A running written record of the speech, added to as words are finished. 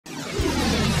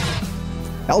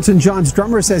Elton John's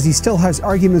drummer says he still has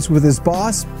arguments with his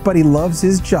boss, but he loves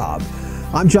his job.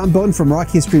 I'm John Bowden from Rock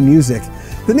History Music.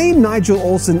 The name Nigel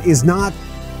Olsson is not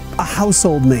a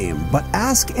household name, but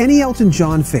ask any Elton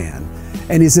John fan,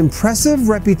 and his impressive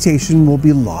reputation will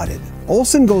be lauded.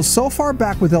 Olsson goes so far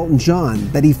back with Elton John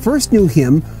that he first knew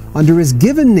him under his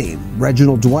given name,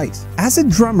 Reginald Dwight. As a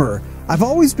drummer, I've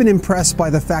always been impressed by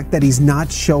the fact that he's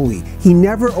not showy. He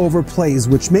never overplays,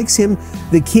 which makes him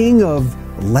the king of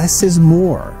less is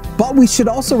more. But we should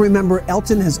also remember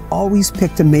Elton has always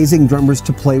picked amazing drummers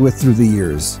to play with through the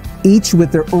years, each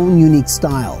with their own unique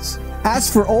styles.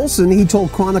 As for Olsson, he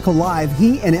told Chronicle-Live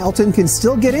he and Elton can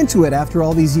still get into it after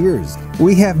all these years.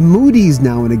 We have moodies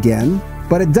now and again,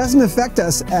 but it doesn't affect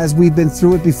us as we've been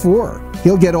through it before.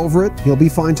 He'll get over it, he'll be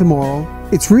fine tomorrow.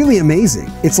 It's really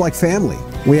amazing. It's like family.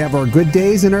 We have our good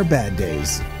days and our bad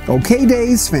days. Okay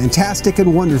days, fantastic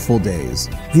and wonderful days.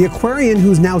 The Aquarian,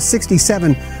 who's now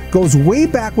 67, goes way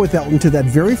back with Elton to that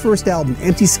very first album,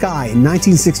 Empty Sky, in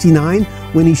 1969,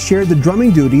 when he shared the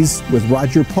drumming duties with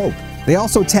Roger Pope. They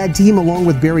also tag team along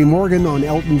with Barry Morgan on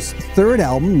Elton's third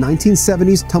album,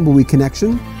 1970's Tumbleweed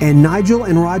Connection, and Nigel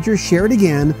and Roger shared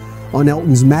again on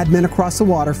Elton's Mad Men Across the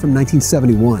Water from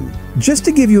 1971. Just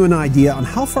to give you an idea on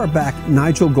how far back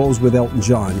Nigel goes with Elton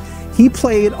John, he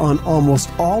played on almost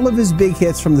all of his big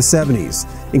hits from the 70s,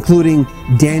 including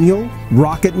Daniel,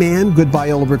 Rocket Man, Goodbye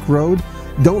Yellow Brick Road,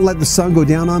 Don't Let the Sun Go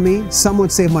Down on Me, Someone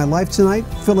Saved My Life Tonight,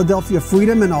 Philadelphia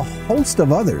Freedom, and a host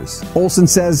of others. Olsson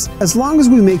says, as long as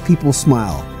we make people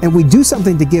smile and we do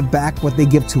something to give back what they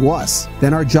give to us,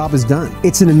 then our job is done.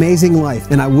 It's an amazing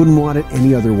life, and I wouldn't want it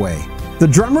any other way. The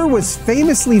drummer was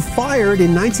famously fired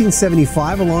in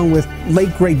 1975 along with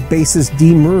late great bassist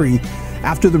Dee Murray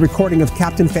after the recording of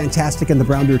Captain Fantastic and the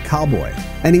Brown-Eared Cowboy.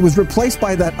 And he was replaced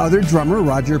by that other drummer,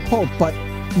 Roger Pope. But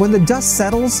when the dust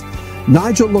settles,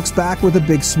 Nigel looks back with a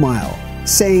big smile,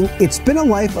 saying, it's been a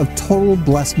life of total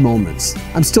blessed moments.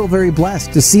 I'm still very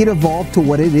blessed to see it evolve to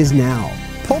what it is now.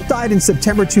 Pope died in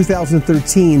September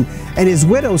 2013, and his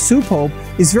widow, Sue Pope,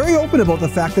 is very open about the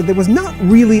fact that there was not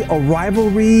really a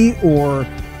rivalry or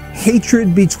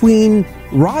hatred between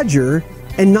Roger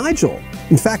and Nigel.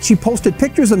 In fact, she posted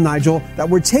pictures of Nigel that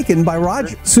were taken by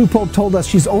Roger. Sue Pope told us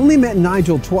she's only met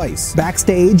Nigel twice,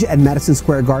 backstage at Madison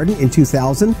Square Garden in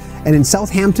 2000 and in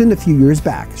Southampton a few years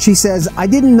back. She says, I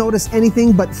didn't notice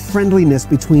anything but friendliness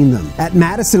between them. At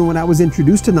Madison, when I was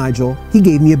introduced to Nigel, he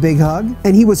gave me a big hug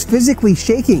and he was physically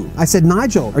shaking. I said,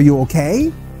 Nigel, are you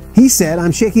okay? He said,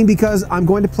 I'm shaking because I'm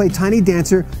going to play Tiny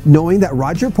Dancer knowing that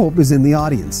Roger Pope is in the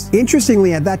audience.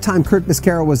 Interestingly, at that time, Kurt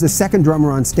Mascara was the second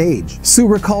drummer on stage. Sue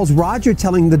recalls Roger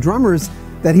telling the drummers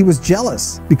that he was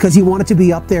jealous because he wanted to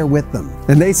be up there with them.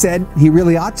 And they said he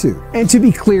really ought to. And to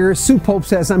be clear, Sue Pope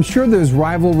says, I'm sure there's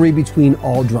rivalry between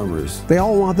all drummers. They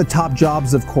all want the top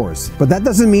jobs, of course, but that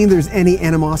doesn't mean there's any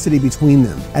animosity between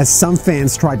them, as some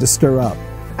fans tried to stir up.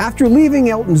 After leaving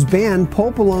Elton's band,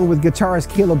 Pope, along with guitarist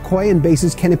Caleb Coy and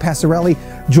bassist Kenny Passarelli,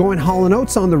 joined Hall &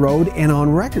 Oates on the road and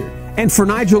on record. And for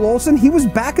Nigel Olsson, he was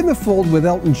back in the fold with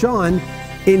Elton John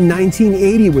in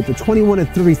 1980 with the 21 and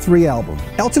 33 album.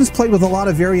 Elton's played with a lot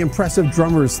of very impressive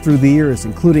drummers through the years,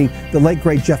 including the late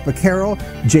great Jeff Beccaro,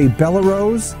 Jay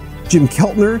Bellerose, Jim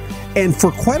Keltner, and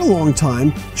for quite a long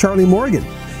time, Charlie Morgan.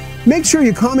 Make sure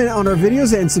you comment on our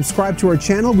videos and subscribe to our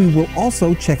channel. We will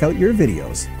also check out your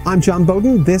videos. I'm John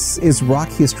Bowden. This is Rock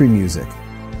History Music.